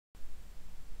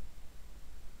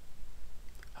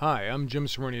Hi, I'm Jim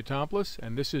Seroniotopoulos,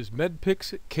 and this is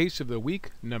MedPic's Case of the Week,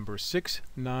 number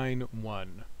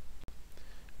 691.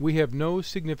 We have no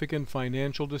significant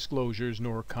financial disclosures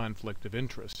nor conflict of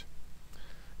interest.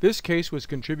 This case was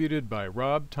contributed by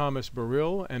Rob Thomas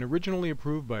Burrill and originally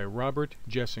approved by Robert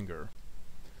Jessinger.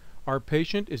 Our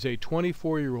patient is a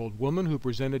 24-year-old woman who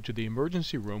presented to the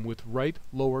emergency room with right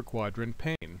lower quadrant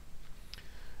pain.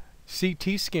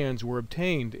 CT scans were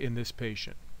obtained in this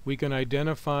patient. We can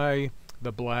identify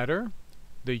the bladder,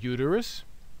 the uterus,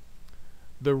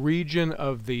 the region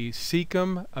of the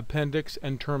cecum, appendix,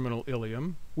 and terminal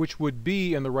ileum, which would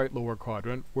be in the right lower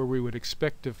quadrant, where we would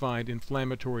expect to find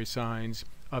inflammatory signs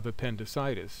of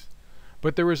appendicitis.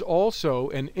 But there is also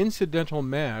an incidental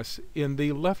mass in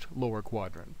the left lower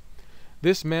quadrant.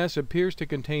 This mass appears to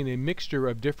contain a mixture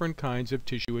of different kinds of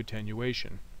tissue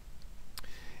attenuation.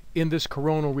 In this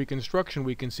coronal reconstruction,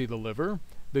 we can see the liver,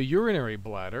 the urinary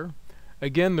bladder,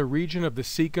 again the region of the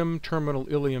cecum, terminal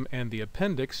ileum, and the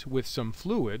appendix with some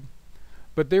fluid,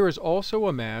 but there is also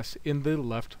a mass in the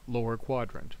left lower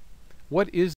quadrant.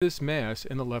 What is this mass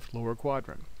in the left lower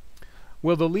quadrant?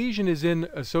 Well, the lesion is in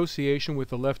association with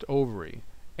the left ovary,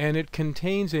 and it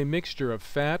contains a mixture of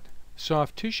fat,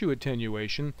 soft tissue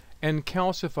attenuation, and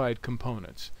calcified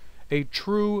components, a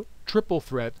true triple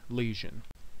threat lesion.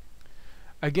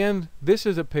 Again, this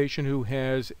is a patient who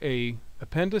has a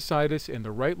appendicitis in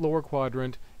the right lower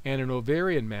quadrant and an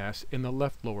ovarian mass in the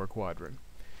left lower quadrant.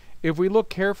 If we look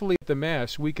carefully at the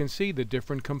mass, we can see the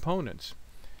different components.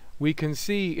 We can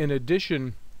see, in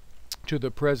addition to the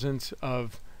presence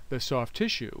of the soft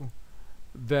tissue,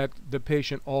 that the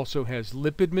patient also has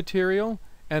lipid material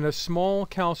and a small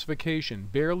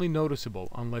calcification, barely noticeable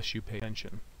unless you pay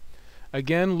attention.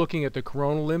 Again, looking at the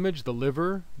coronal image, the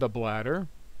liver, the bladder,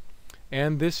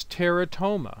 and this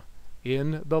teratoma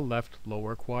in the left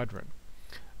lower quadrant.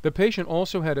 The patient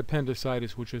also had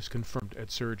appendicitis, which was confirmed at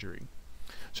surgery.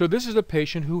 So this is a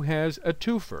patient who has a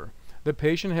twofer. The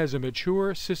patient has a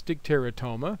mature cystic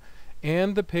teratoma,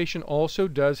 and the patient also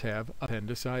does have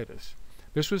appendicitis.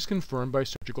 This was confirmed by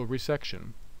surgical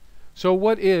resection. So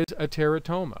what is a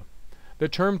teratoma? The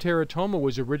term teratoma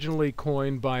was originally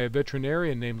coined by a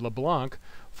veterinarian named LeBlanc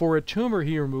for a tumor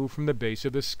he removed from the base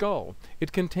of the skull.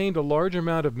 It contained a large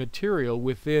amount of material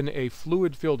within a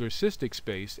fluid-filled or cystic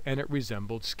space, and it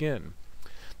resembled skin.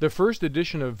 The first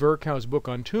edition of Virchow's book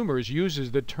on tumors uses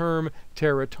the term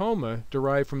teratoma,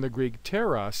 derived from the Greek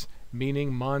teros,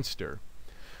 meaning monster.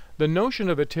 The notion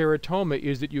of a teratoma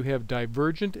is that you have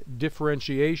divergent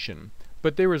differentiation,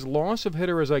 but there is loss of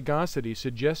heterozygosity,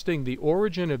 suggesting the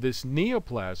origin of this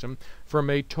neoplasm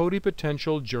from a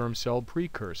totipotential germ cell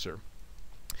precursor.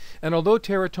 And although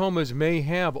teratomas may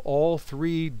have all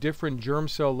three different germ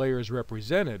cell layers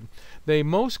represented, they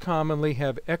most commonly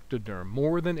have ectoderm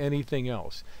more than anything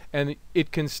else, and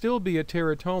it can still be a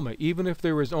teratoma even if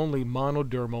there is only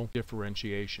monodermal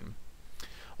differentiation.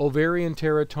 Ovarian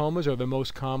teratomas are the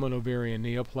most common ovarian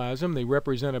neoplasm. They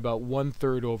represent about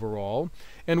 1/3 overall,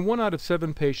 and 1 out of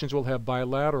 7 patients will have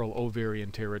bilateral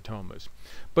ovarian teratomas.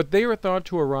 But they are thought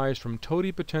to arise from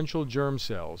totipotential germ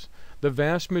cells. The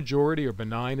vast majority are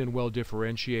benign and well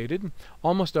differentiated.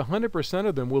 Almost 100%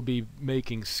 of them will be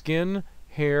making skin,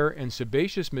 hair, and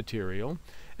sebaceous material,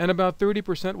 and about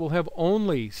 30% will have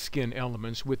only skin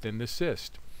elements within the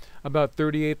cyst. About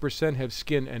 38% have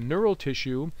skin and neural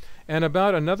tissue, and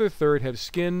about another third have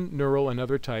skin, neural, and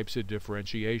other types of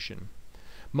differentiation.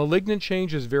 Malignant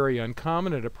change is very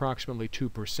uncommon at approximately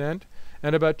 2%,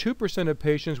 and about 2% of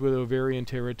patients with ovarian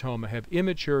teratoma have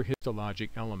immature histologic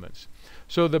elements.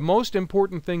 So the most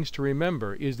important things to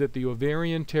remember is that the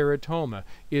ovarian teratoma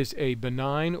is a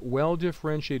benign,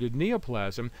 well-differentiated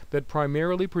neoplasm that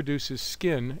primarily produces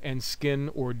skin and skin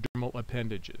or dermal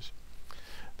appendages.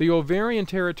 The ovarian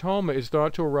teratoma is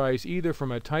thought to arise either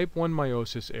from a type 1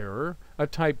 meiosis error, a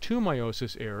type 2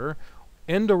 meiosis error,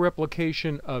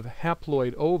 endoreplication of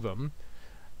haploid ovum,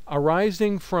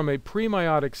 arising from a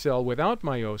pre-meiotic cell without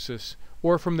meiosis,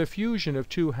 or from the fusion of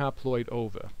 2 haploid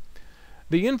ova.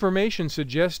 The information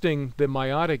suggesting the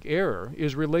meiotic error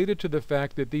is related to the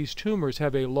fact that these tumors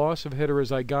have a loss of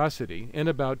heterozygosity in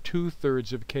about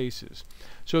 2/3 of cases.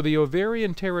 So the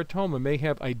ovarian teratoma may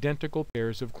have identical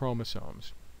pairs of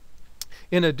chromosomes.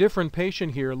 In a different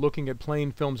patient here, looking at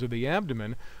plain films of the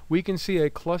abdomen, we can see a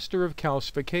cluster of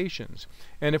calcifications.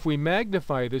 And if we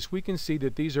magnify this, we can see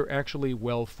that these are actually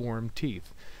well-formed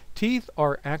teeth. Teeth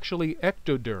are actually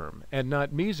ectoderm and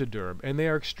not mesoderm, and they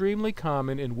are extremely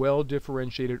common in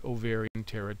well-differentiated ovarian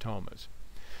teratomas.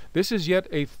 This is yet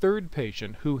a third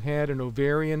patient who had an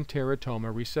ovarian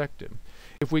teratoma resected.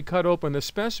 If we cut open the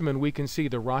specimen, we can see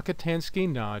the Rokitansky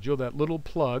nodule, that little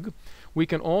plug. We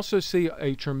can also see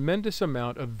a tremendous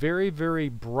amount of very, very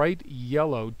bright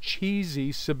yellow,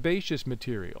 cheesy, sebaceous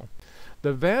material.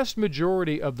 The vast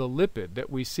majority of the lipid that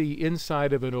we see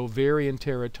inside of an ovarian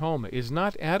teratoma is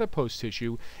not adipose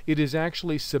tissue, it is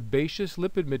actually sebaceous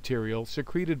lipid material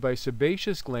secreted by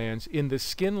sebaceous glands in the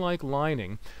skin-like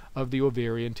lining of the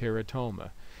ovarian teratoma.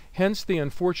 Hence the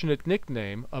unfortunate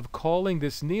nickname of calling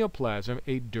this neoplasm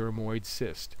a dermoid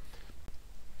cyst.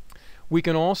 We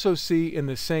can also see in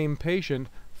the same patient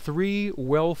 3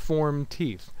 well-formed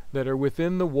teeth that are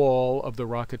within the wall of the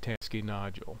Rokitansky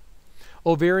nodule.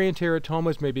 Ovarian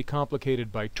teratomas may be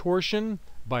complicated by torsion,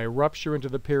 by rupture into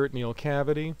the peritoneal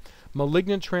cavity.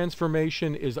 Malignant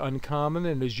transformation is uncommon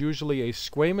and is usually a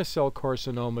squamous cell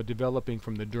carcinoma developing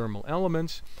from the dermal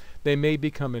elements. They may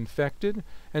become infected,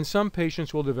 and some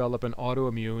patients will develop an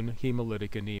autoimmune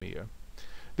hemolytic anemia.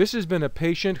 This has been a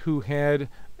patient who had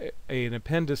an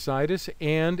appendicitis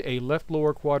and a left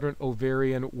lower quadrant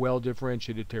ovarian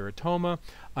well-differentiated teratoma.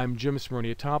 I'm Jim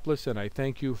Smyrniotopoulos, and I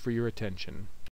thank you for your attention.